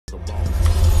Who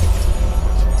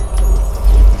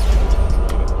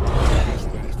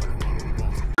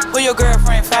your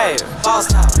girlfriend favorite? Boss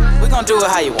talk. We gon' do it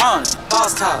how you want it.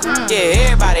 Boss talk. Yeah,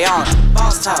 everybody on it.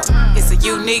 Boss talk. It's a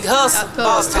unique hustle.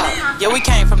 Boss talk. Yeah, we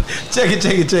came from. Check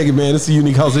it, man. It's a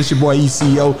unique hustle. It's your boy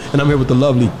ECO, and I'm here with the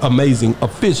lovely, amazing,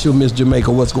 official Miss Jamaica.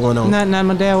 What's going on? Nothing,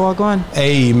 my dad walk on.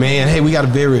 Hey, man. Hey, we got a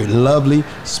very lovely,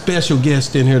 special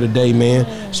guest in here today,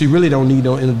 man. She really don't need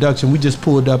no introduction. We just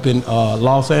pulled up in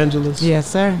Los Angeles. Yes,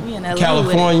 sir. We in LA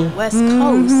California. with it. West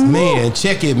Coast. Man,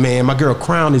 check it, man. My girl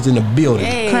Crown is in the building.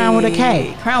 Hey. Crown with a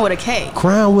K. Crown with a K.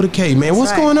 Crown with a K, man.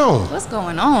 What's going on? What's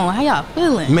going on? How y'all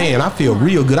feeling? Man, I feel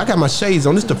real good. I got my shades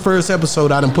on. This is the first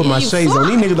episode I done put my shades on.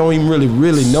 These niggas don't even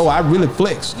really know. I really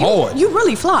flex hard. You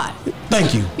really fly.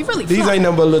 Thank you. You really These fly. ain't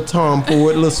nothing but a little Tom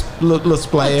Ford, little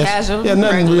splash. Casual. Yeah,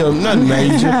 nothing real, nothing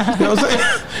major. You know what I'm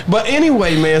saying? But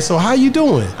anyway, man, so how you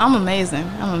doing? I'm amazing.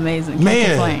 Can't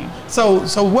complain.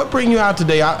 So what bring you out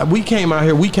today? We came out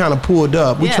here. We kind of pulled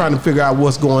up. We trying to figure out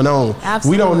what's going on.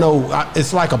 Absolutely. We don't know.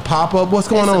 It's like a pop up. What's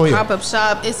going on here? It's a pop up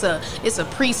shop. It's a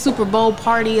pre Super Bowl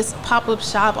party. It's a pop up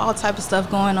shop. All type of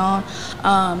stuff going on.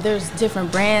 There's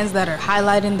different brands that are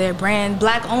highlighting their brand.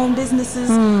 Black owned businesses.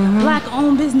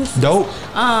 Dope.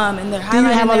 And they're highlighting. Do you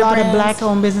have a lot brands. of black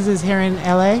owned businesses here in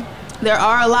LA? There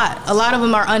are a lot. A lot of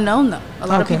them are unknown though. A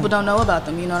lot of people don't know about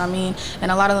them. You know what I mean?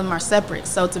 And a lot of them are separate.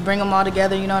 So to bring them all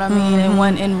together, you know what I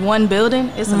mean, in one building,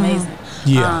 it's amazing.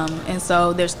 Yeah. And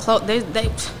so there's y'all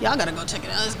gotta go check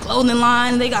it out. There's clothing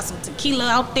line. They got some tequila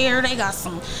out there. They got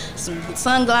some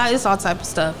sunglasses, all type of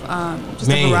stuff.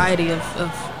 Just a variety of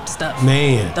stuff.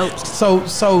 Man. Dope. So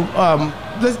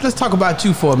let's talk about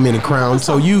you for a minute, Crown.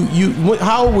 So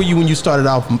how old were you when you started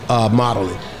off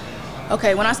modeling?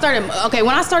 Okay, when I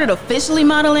started officially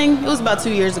modeling, it was about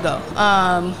 2 years ago.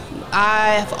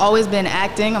 I've always been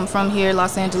acting. I'm from here,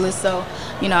 Los Angeles, so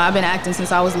I've been acting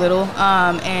since I was little.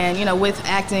 And with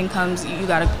acting comes you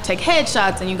got to take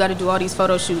headshots and you got to do all these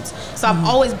photo shoots. So I've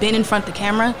always been in front of the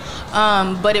camera,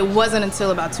 but it wasn't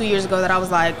until about 2 years ago that I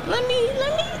was like, let me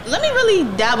really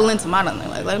dabble into modeling.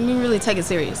 Like, let me really take it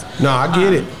serious. No, I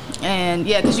get it. And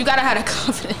yeah, because you got to have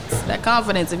that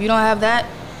confidence. If you don't have that,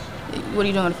 what are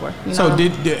you doing it for? So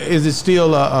is it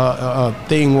still a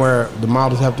thing where the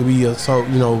models have to be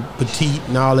petite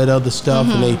and all that other stuff,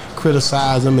 and they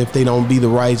criticize them if they don't be the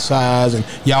right size, and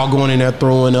y'all going in there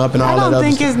throwing up and all that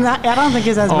other stuff? I don't think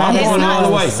it's as bad as I'm going all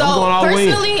the way. So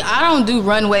personally, I don't do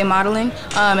runway modeling,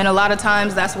 and a lot of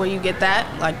times that's where you get that,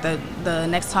 like the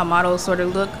next top model sort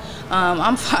of look.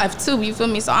 I'm 5'2", you feel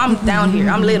me? So I'm down here.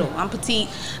 I'm little. I'm petite,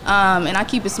 and I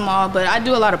keep it small. But I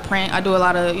do a lot of print. I do a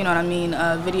lot of,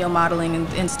 video modeling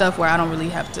and stuff where I don't really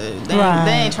have to. They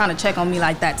ain't trying to check on me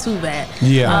like that too bad.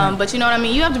 Yeah. But you know what I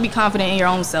mean? You have to be confident in your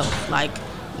own self. Like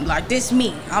this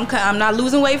me. I'm not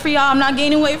losing weight for y'all. I'm not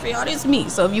gaining weight for y'all. This me.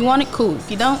 So if you want it, cool.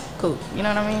 If you don't, cool. You know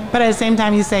what I mean? But at the same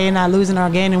time, you say you're not losing or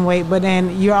gaining weight, but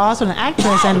then you're also an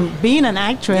actress, and being an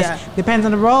actress depends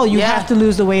on the role. You have to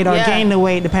lose the weight or gain the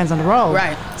weight, depends on the role.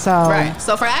 Right.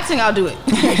 So for acting, I'll do it.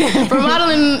 For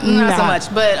modeling, not so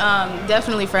much. But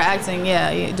definitely for acting,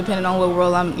 depending on what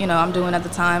role I'm doing at the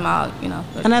time, I'll.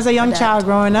 And as a young child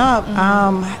growing up,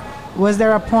 was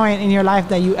there a point in your life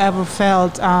that you ever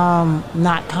felt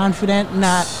not confident,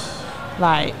 not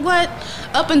like what?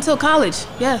 Up until college,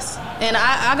 yes. And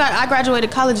I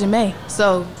graduated college in May,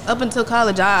 so up until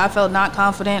college, I felt not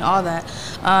confident, all that,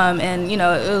 and it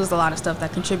was a lot of stuff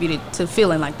that contributed to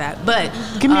feeling like that. But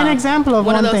give me an example of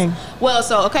one thing. Well,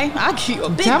 so okay, I'll give you a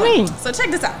big Tell me. So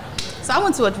check this out. So I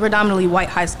went to a predominantly white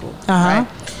high school, right?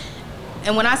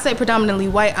 And when I say predominantly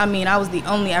white, I mean I was the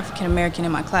only African American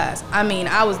in my class. I mean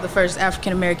I was the first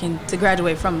African American to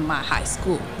graduate from my high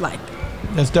school. Like,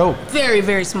 that's dope. Very,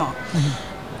 very small.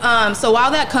 So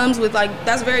while that comes with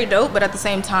that's very dope, but at the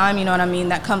same time, you know what I mean,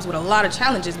 that comes with a lot of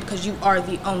challenges because you are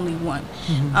the only one.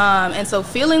 And so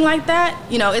feeling like that,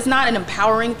 it's not an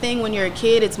empowering thing when you're a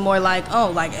kid. It's more like,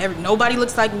 nobody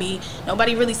looks like me.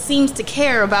 Nobody really seems to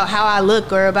care about how I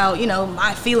look or about,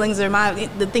 my feelings or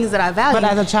the things that I value. But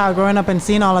as a child growing up and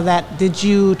seeing all of that, did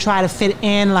you try to fit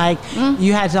in?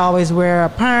 You had to always wear a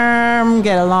perm,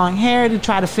 get a long hair to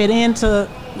try to fit into?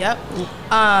 Yep.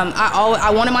 I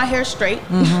wanted my hair straight,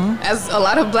 as a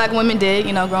lot of black women did,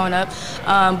 growing up.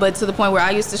 But to the point where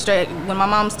I used to when my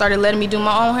mom started letting me do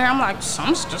my own hair, I'm like,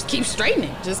 just keep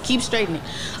straightening.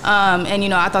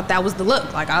 And, I thought that was the look.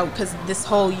 Because this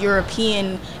whole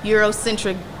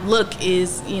Eurocentric look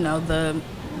is,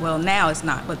 well, now it's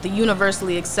not, but the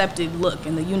universally accepted look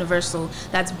and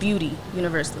that's beauty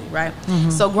universally, right?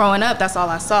 So growing up, that's all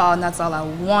I saw and that's all I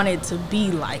wanted to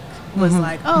be like. was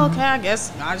like, oh, okay, I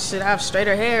guess I should have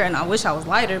straighter hair, and I wish I was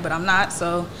lighter, but I'm not,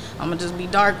 so I'm gonna just be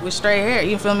dark with straight hair.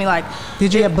 You feel me? Like,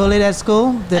 did you get bullied at school?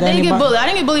 I didn't get bullied. I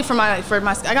didn't get bullied for my.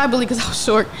 I got bullied because I was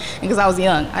short and because I was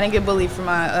young. I didn't get bullied for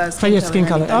my skin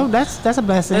color. Oh, that's a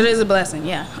blessing. It is a blessing,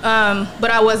 yeah.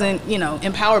 But I wasn't,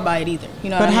 empowered by it either. You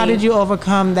know. But how did you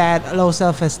overcome that low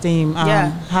self-esteem?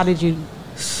 How did you?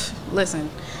 Listen.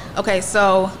 Okay,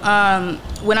 so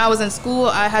when I was in school,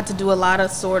 I had to do a lot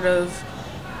of sort of,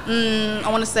 I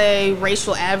want to say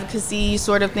racial advocacy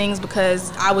sort of things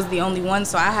because I was the only one.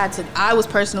 So I was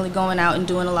personally going out and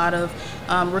doing a lot of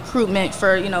recruitment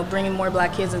for, bringing more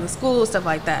black kids into school, stuff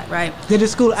like that, right? Did the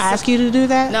school ask you to do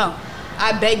that? No.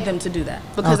 I begged them to do that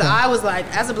because I was like,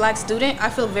 as a black student, I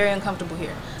feel very uncomfortable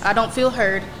here. I don't feel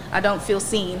heard. I don't feel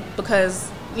seen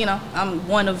because, I'm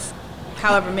one of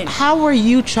however many. How were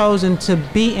you chosen to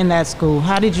be in that school?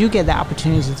 How did you get the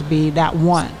opportunity to be that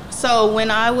one? So when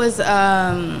I was,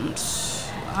 I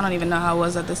don't even know how I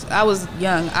was at this. I was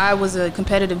young. I was a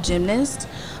competitive gymnast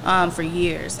for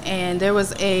years, and there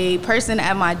was a person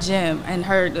at my gym, and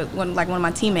one of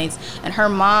my teammates, and her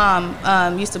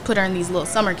mom used to put her in these little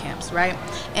summer camps, right?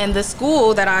 And the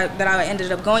school that I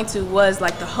ended up going to was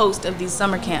like the host of these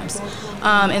summer camps,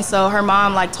 and so her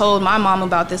mom told my mom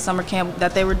about this summer camp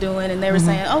that they were doing, and they were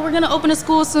saying, oh, we're gonna open a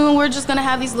school soon. We're just gonna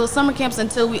have these little summer camps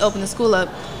until we open the school up,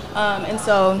 and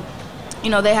so.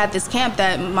 They had this camp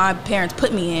that my parents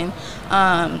put me in,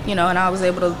 and I was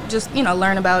able to just,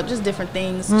 learn about just different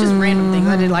things, just random things.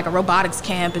 I did like a robotics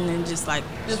camp and then just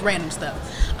random stuff.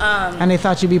 And they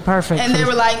thought you'd be perfect. And they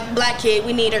were like, black kid,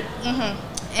 we need her.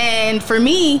 And for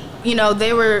me,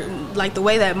 they were like, the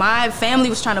way that my family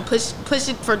was trying to push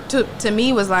it to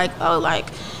me was like, oh,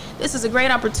 this is a great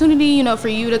opportunity, for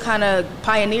you to kind of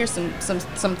pioneer some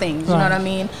things, you know what I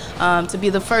mean? To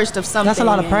be the first of something. That's a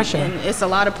lot of pressure. And it's a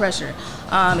lot of pressure.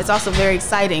 It's also very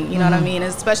exciting, you know what I mean?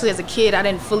 Especially as a kid, I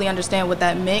didn't fully understand what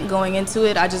that meant going into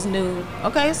it. I just knew,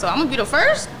 okay, so I'm gonna be the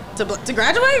first to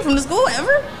graduate from the school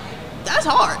ever? That's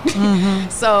hard.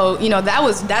 So,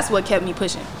 that's what kept me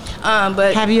pushing.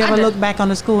 But have you ever looked back on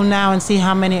the school now and see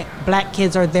how many black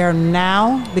kids are there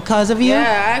now because of you?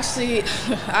 Yeah,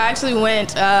 I actually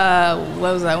went.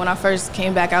 What was that? When I first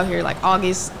came back out here, like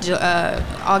August,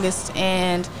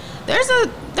 and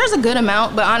there's a good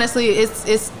amount, but honestly,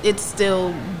 it's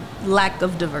still lack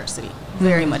of diversity,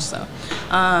 very much so.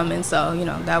 And so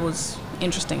that was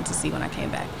interesting to see when I came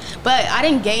back. But I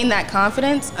didn't gain that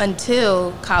confidence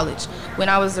until college. When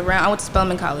I went to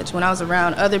Spelman College. When I was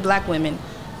around other black women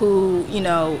who,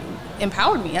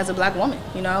 empowered me as a black woman,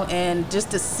 and just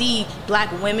to see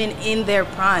black women in their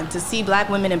prime, to see black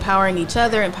women empowering each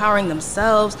other, empowering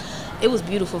themselves, it was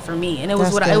beautiful for me. And it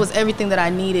was it was everything that I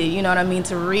needed, you know what I mean,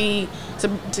 to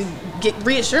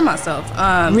reassure myself.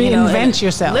 Reinvent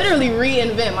yourself. Literally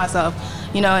reinvent myself,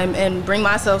 and bring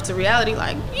myself to reality,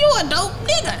 like, you a dope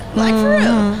nigga, like, for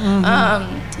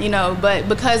real. But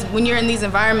because when you're in these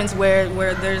environments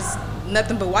where there's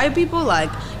nothing but white people,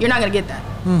 like, you're not gonna get that.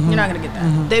 You're not gonna get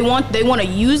that. They want to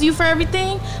use you for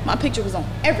everything. My picture was on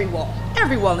every wall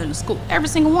in the school, every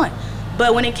single one.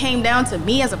 But when it came down to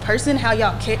me as a person, how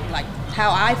y'all cared, like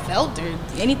how I felt or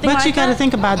anything. But you got to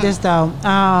think about this though.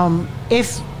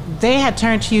 If they had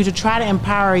turned to you to try to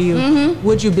empower you,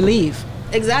 would you believe?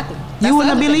 Exactly. You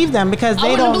wouldn't have believed them because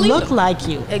they don't look like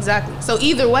you. Exactly. So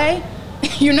either way,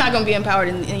 you're not going to be empowered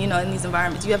in these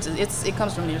environments. You have to. It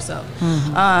comes from yourself.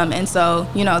 And so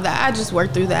that I just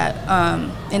worked through that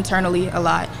internally a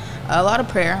lot. A lot of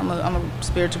prayer. I'm a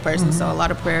spiritual person, so a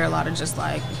lot of prayer, a lot of just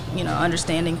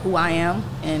understanding who I am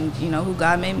and who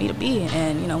God made me to be.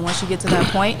 And once you get to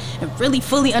that point and really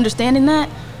fully understanding that,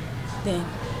 then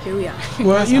here we are.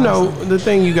 Well, the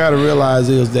thing you got to realize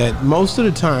is that most of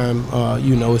the time,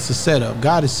 it's a setup.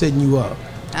 God is setting you up.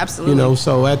 Absolutely.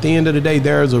 So at the end of the day,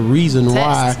 there's a reason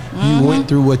why you went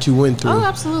through what you went through. Oh,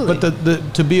 absolutely.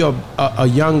 But to be a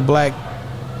young black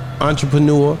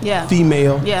entrepreneur,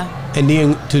 female, and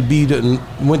then to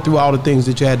went through all the things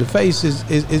that you had to face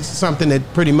is something that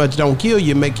pretty much don't kill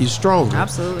you, make you stronger.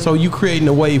 Absolutely. So you creating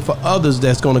a way for others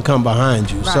that's going to come behind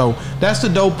you. Right. So that's the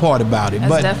dope part about it.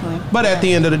 But at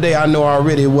the end of the day, I know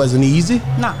already it wasn't easy.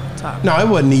 No, it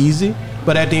wasn't easy.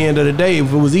 But at the end of the day,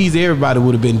 if it was easy, everybody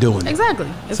would have been doing it. Exactly.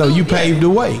 So you paved the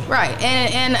way. Right.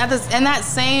 And in that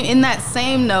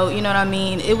same note, you know what I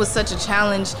mean? It was such a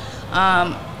challenge.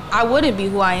 I wouldn't be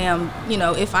who I am,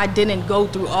 if I didn't go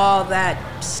through all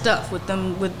that stuff with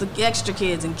the extra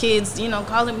kids and kids,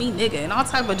 calling me nigga and all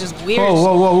type of just weird.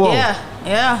 Whoa.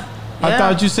 Yeah. I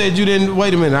thought you said you didn't.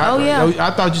 Wait a minute.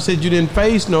 I thought you said you didn't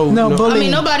face no I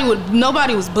bullying. mean,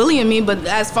 nobody was bullying me, but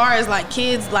as far as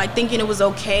kids thinking it was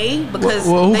okay because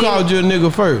who called you a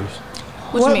nigga first?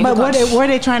 What you mean? Were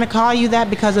they trying to call you that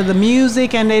because of the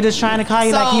music, and they just trying to call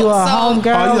you like you a home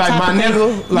girl? Oh, you like my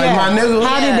nigga? Like my nigga?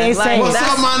 How did they say? What's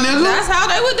up, my nigga? That's how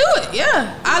they would do it.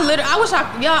 Yeah, I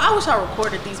wish I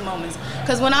recorded these moments,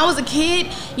 because when I was a kid,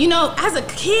 you know, as a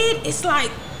kid, it's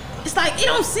like it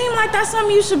don't seem like that's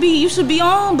something you should be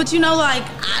on, but you know, like,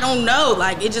 I don't know,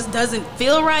 like, it just doesn't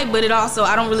feel right, but it also,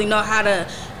 I don't really know how to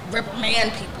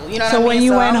reprimand people, you know what I mean? So when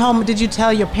you went home, did you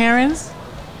tell your parents?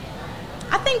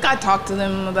 I think I talked to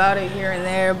them about it here and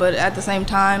there, but at the same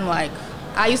time, like,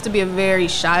 I used to be a very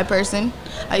shy person.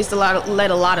 I used to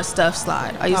let a lot of stuff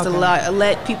slide. I used to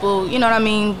let people, you know what I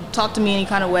mean, talk to me any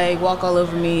kind of way, walk all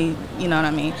over me, you know what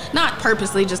I mean? Not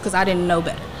purposely, just because I didn't know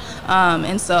better.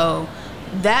 And so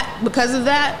because of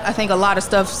that, I think a lot of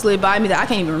stuff slid by me that I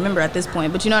can't even remember at this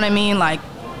point. But you know what I mean? Like,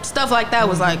 stuff like that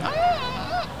was like,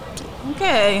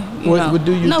 okay.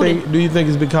 Do you think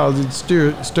it's because it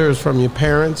stirs from your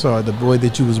parents or the way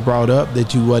that you was brought up,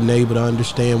 that you wasn't able to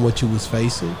understand what you was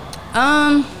facing?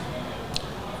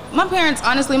 My parents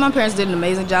did an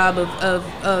amazing job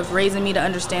of raising me to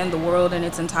understand the world in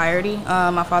its entirety.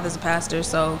 My father's a pastor,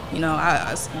 so, you know,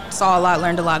 I saw a lot,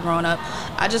 learned a lot growing up.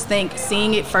 I just think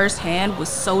seeing it firsthand was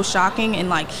so shocking, and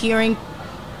like hearing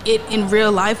it in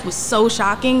real life was so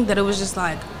shocking that it was just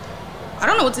like, I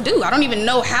don't know what to do. I don't even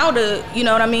know how to, you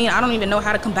know what I mean? I don't even know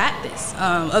how to combat this,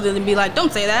 other than be like,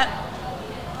 don't say that.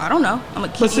 I don't know. I'm gonna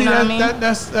keep. But see, you know what I mean?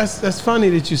 That's funny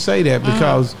that you say that,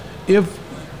 because if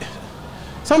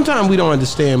sometimes we don't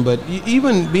understand, but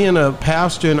even being a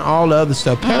pastor and all the other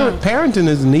stuff, parenting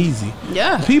isn't easy.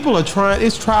 Yeah. People are trying.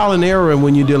 It's trial and error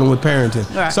when you're dealing with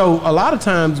parenting. Right. So a lot of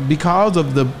times, because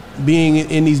of the being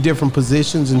in these different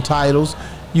positions and titles,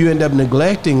 you end up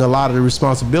neglecting a lot of the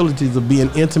responsibilities of being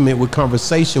intimate with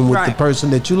conversation with the person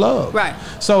that you love. Right.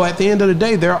 So at the end of the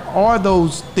day, there are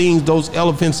those things, those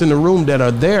elephants in the room that are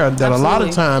there that a lot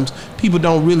of times people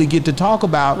don't really get to talk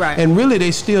about. Right. And really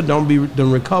they still don't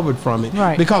recovered from it.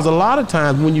 Right. Because a lot of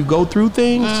times when you go through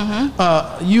things,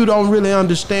 you don't really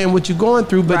understand what you're going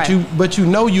through, but you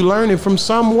know you learn it from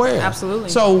somewhere. Absolutely.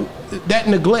 So that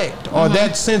neglect or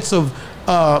that sense of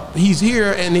he's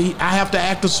here and I have to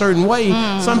act a certain way,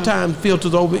 sometimes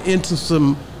filters over into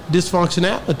some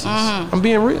dysfunctionalities. I'm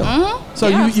being real. So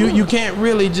you can't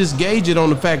really just gauge it on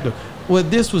the fact of, well,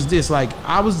 this was this, like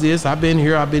I was this, I've been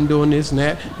here, I've been doing this and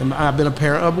that, and I've been a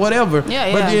parent of whatever. But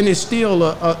then it's still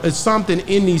it's something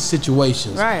in these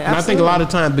situations. Right. And I think a lot of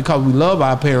times, because we love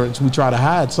our parents, we try to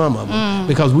hide some of them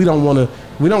because we don't want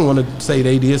to say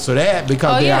they this or that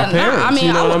because they're our parents. I mean,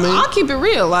 you know what I mean? I'll keep it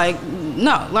real. Like,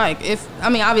 no, like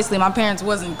obviously my parents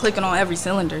wasn't clicking on every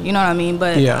cylinder, you know what I mean?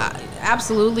 But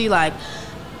absolutely, like,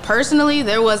 personally,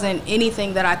 there wasn't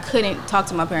anything that I couldn't talk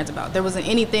to my parents about. There wasn't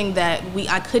anything that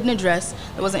I couldn't address.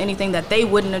 There wasn't anything that they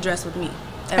wouldn't address with me.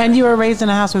 Ever. And you were raised in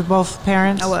a house with both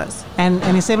parents? I was. And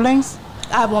any siblings?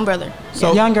 I have one brother.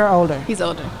 So younger, older? He's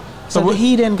older. So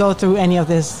he didn't go through any of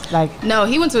this, like? No,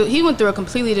 he went through a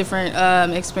completely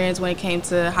different experience when it came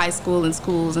to high school and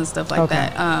schools and stuff like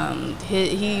that.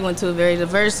 He went to a very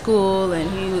diverse school,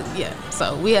 and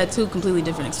so we had two completely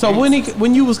different experiences. So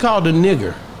when you was called a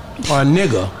nigger or a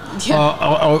nigga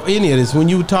or any of this, when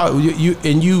you talk,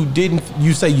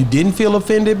 you say you didn't feel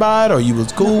offended by it, or you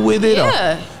was cool with it?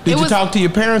 Yeah. Or did you talk to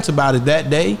your parents about it that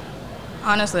day?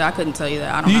 Honestly, I couldn't tell you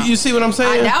that. I don't know. You see what I'm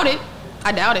saying?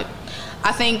 I doubt it.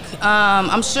 I think,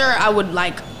 I'm sure I would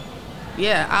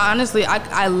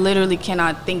I literally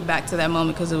cannot think back to that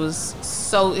moment because it's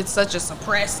such a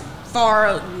suppressed,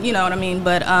 far, you know what I mean?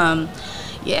 But,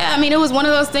 it was one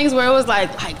of those things where it was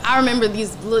like I remember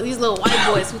these little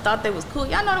white boys who thought they was cool.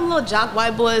 Y'all know them little jock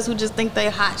white boys who just think they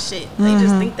hot shit. They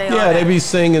just think they are. They be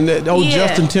singing that old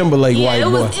Justin Timberlake white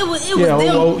boy. It was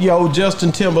them. Old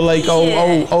Justin Timberlake,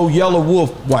 old Yellow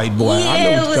Wolf white boy.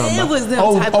 I know what you're talking about. It was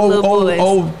them type of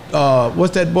little boys.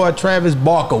 What's that boy? Travis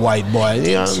Barker white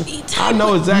boy. I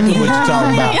know exactly what you're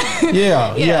talking about.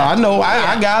 Yeah, I know.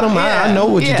 I got him. I know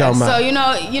what you're talking about.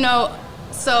 So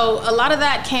so a lot of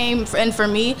that came, and for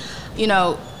me,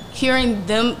 hearing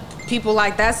people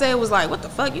like that say, it was like, what the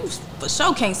fuck, you for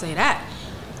sure can't say that.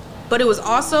 But it was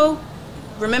also,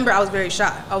 remember, I was very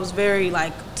shy. I was very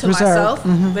to myself,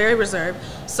 very reserved.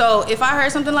 So if I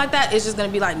heard something like that, it's just gonna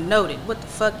be like, noted. What the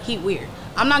fuck, he weird.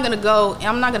 I'm not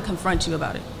gonna confront you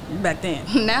about it back then.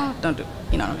 Now, don't do it.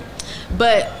 You know what I mean?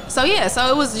 But so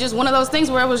it was just one of those things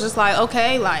where it was just like,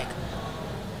 okay,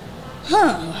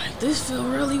 this feel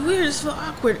really weird, this feel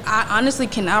awkward. I honestly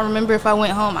cannot remember if I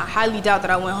went home. I highly doubt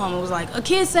that I went home and was like, a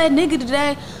kid said nigga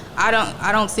today.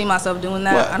 I don't see myself doing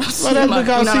that. Well, I don't see well, that's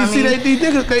because you know see, these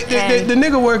niggas, the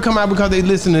nigga word come out because they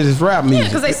listen to this rap music. Yeah,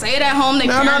 because they say it at home. They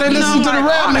no, they listen to the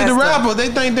rap music. The rappers, they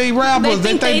think they rappers.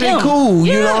 They think they cool.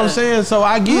 Yeah. You know what I'm saying? So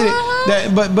I get it.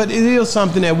 That, but it is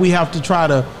something that we have to try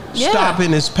to stop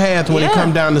in its path when it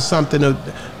comes down to something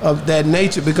of that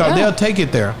nature, because they'll take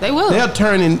it there. They will. They'll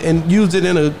turn and use it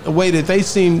in a way that they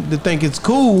seem to think it's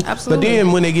cool. Absolutely. But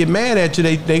then when they get mad at you,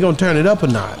 they gonna turn it up a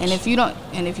notch. And if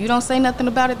you don't say nothing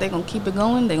about it, they gonna keep it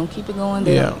going. They gonna keep it going.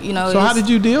 You know. So how did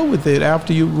you deal with it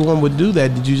after one would do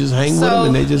that? Did you just hang with them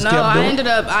and they just kept doing? No, I ended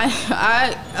up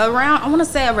I want to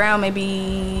say around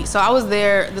maybe. So I was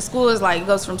there. The school is like, it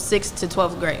goes from 6th to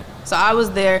 12th grade. So I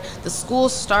was there. The school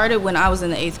started when I was in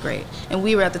the 8th grade, and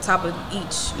we were at the top of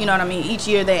each. You know what I mean? Each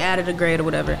year they added a grade or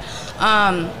whatever.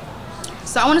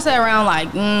 So I want to say around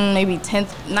like maybe 9th,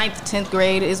 10th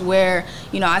grade is where,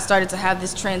 you know, I started to have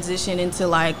this transition into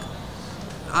like,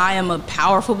 I am a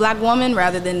powerful black woman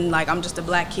rather than like I'm just a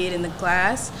black kid in the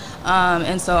class.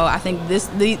 And so I think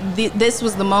this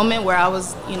was the moment where I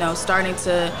was, you know, starting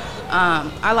to,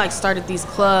 I like started these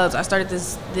clubs. I started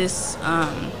this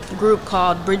group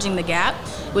called Bridging the Gap,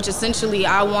 which essentially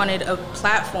I wanted a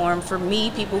platform for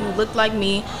me, people who looked like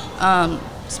me,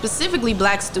 specifically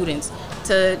black students,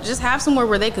 to just have somewhere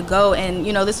where they could go. And,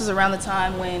 you know, this was around the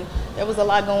time when there was a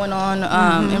lot going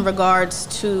on in regards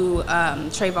to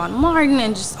Trayvon Martin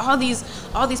and just all these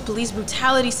police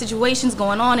brutality situations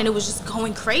going on, and it was just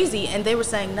going crazy. And they were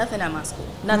saying nothing at my school,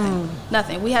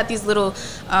 nothing. We had these little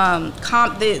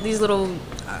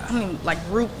like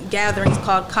group gatherings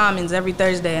called Commons every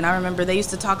Thursday, and I remember they used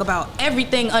to talk about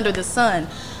everything under the sun,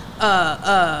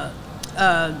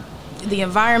 the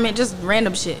environment, just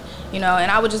random shit, you know.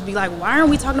 And I would just be like, why aren't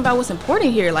we talking about what's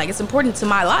important here? Like, it's important to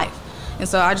my life. And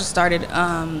so I just started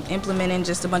implementing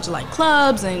just a bunch of like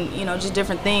clubs and, you know, just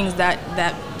different things that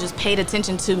just paid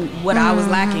attention to what I was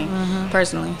lacking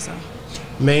personally. So,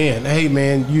 man, hey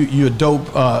man, you're a dope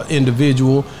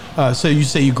individual. So you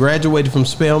say you graduated from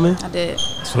Spelman? I did.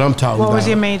 That's what I'm talking about. What was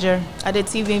your major? I did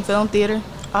TV and film theater.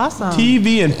 Awesome.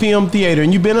 TV and film theater,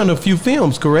 and you've been in a few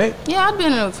films, correct? Yeah, I've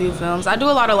been in a few films. I do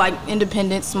a lot of like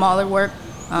independent, smaller work.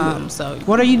 So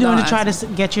what are you doing to try to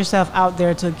get yourself out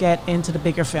there to get into the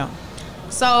bigger film?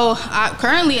 So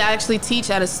currently I actually teach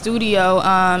at a studio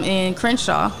in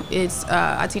Crenshaw.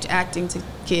 I teach acting to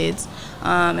kids,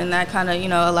 and that kind of, you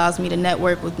know, allows me to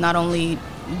network with not only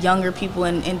younger people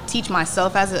and teach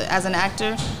myself as an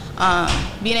actor.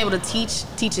 Being able to teach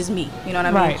teaches me, you know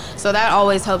what I mean? So that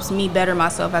always helps me better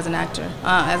myself as an actor,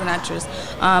 as an actress.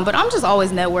 But I'm just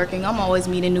always networking. I'm always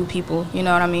meeting new people, you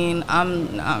know what I mean?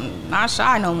 I'm not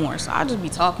shy no more, so I just be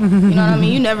talking, you know what I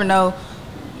mean? You never know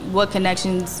what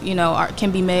connections, you know,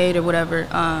 can be made or whatever.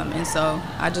 And so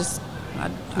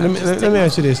let me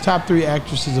ask you this: top 3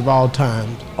 actresses of all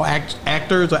time, or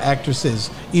actors or actresses,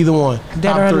 either one.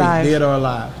 Dead or alive. Dead or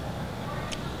alive.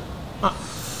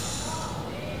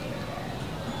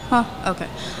 Okay.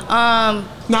 No,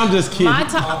 I'm just kidding.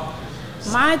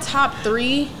 My top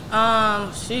 3.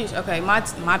 Sheesh. Okay.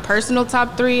 My personal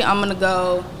top 3. I'm gonna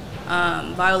go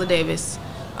Viola Davis.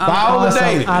 Viola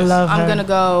Davis. I love her. I'm gonna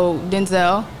go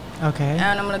Denzel. Okay.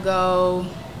 And I'm gonna go.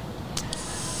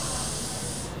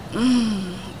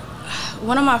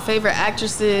 One of my favorite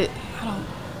actresses.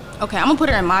 Okay, I'm gonna put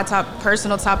her in my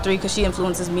personal top 3 because she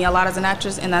influences me a lot as an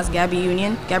actress, and that's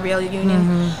Gabrielle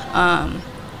Union.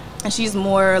 And she's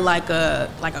more like a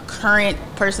current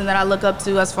person that I look up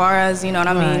to as far as, you know what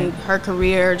I mean, her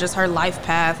career, just her life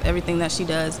path, everything that she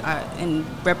does and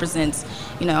represents.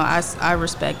 You know, I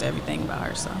respect everything about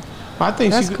her. So I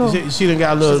think she done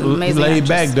got a little laid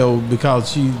back though, because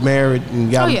she's married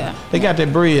and got they got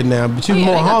that bread now. But she was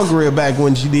more hungrier back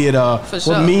when she did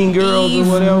Mean Girls Eve,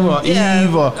 or whatever,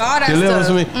 Eve or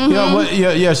Deliver Me.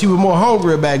 You know, she was more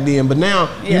hungrier back then. But now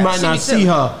you might not see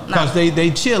her because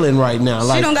they chilling right now.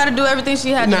 Like, she don't got to do everything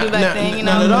she had to do back then. You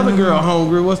know, now that other girl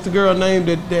hungry. What's the girl name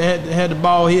that had the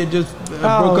bald head just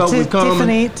broke up with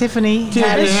Tiffany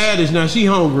Haddish. Now she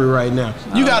hungry right now.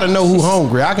 You got to know who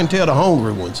hungry. I can tell the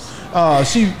hungry ones.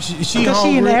 She hungry.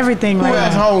 She in everything right now. Who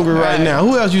else hungry right now?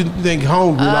 Who else you think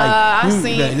hungry? I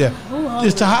see.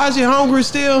 Is Taraji hungry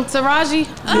still? Taraji?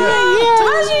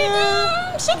 Taraji,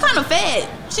 she kind of fed.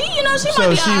 She might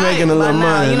be she making a little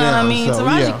money. You know now, what I mean? So,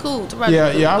 Taraji cool.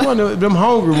 Taraji cool. I wonder, them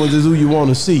hungry ones is who you want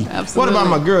to see. Absolutely. What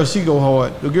about my girl? She go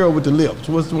hard. The girl with the lips.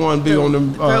 What's the one big on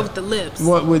them? Girl with the lips.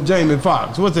 What with Jamie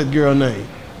Foxx? What's that girl name?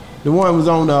 The one was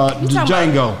on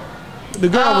Django. The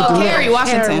girl with the Kerry lips.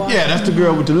 Washington. Yeah, that's the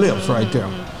girl with the lips right there.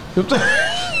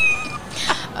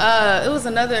 It was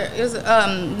one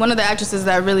of the actresses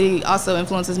that really also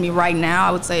influences me right now.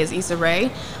 I would say is Issa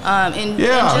Rae, and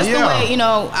just the way, you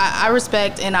know, I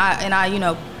respect and I you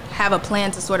know, have a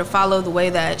plan to sort of follow the way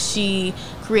that she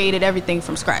created everything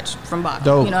from scratch, from bottom.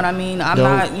 Dope. You know what I mean?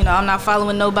 I'm not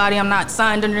following nobody. I'm not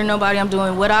signed under nobody. I'm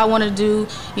doing what I want to do.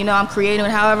 You know, I'm creating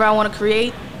however I want to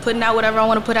create, putting out whatever I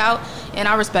want to put out, and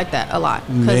I respect that a lot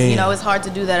because you know, it's hard to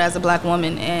do that as a black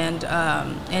woman, and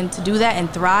to do that and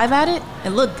thrive at it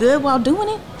and look good while doing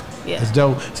it. Yeah, it's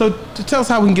dope. So tell us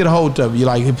how we can get a hold of you.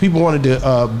 Like if people wanted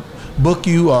to book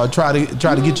you or try to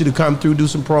get you to come through, do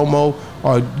some promo,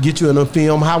 or get you in a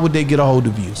film, how would they get a hold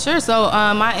of you? Sure. So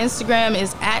my Instagram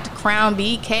is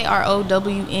 @CrownB,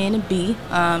 KROWNB.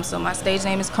 So my stage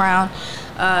name is Crown.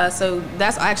 So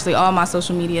that's actually all my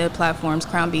social media platforms,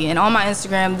 Crown B. And on my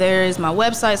Instagram, there is my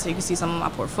website, so you can see some of my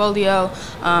portfolio.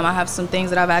 I have some things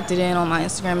that I've acted in on my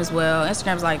Instagram as well.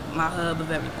 Instagram's like my hub of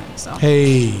everything. So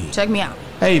check me out.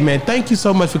 Hey, man, thank you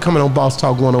so much for coming on Boss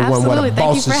Talk 101. Absolutely.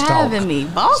 Thank you for talk. having me.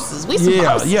 Bosses. We some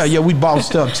bosses. Yeah, we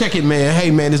bossed up. Check it, man. Hey,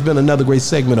 man, it's been another great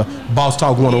segment of Boss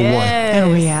Talk 101.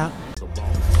 And we out.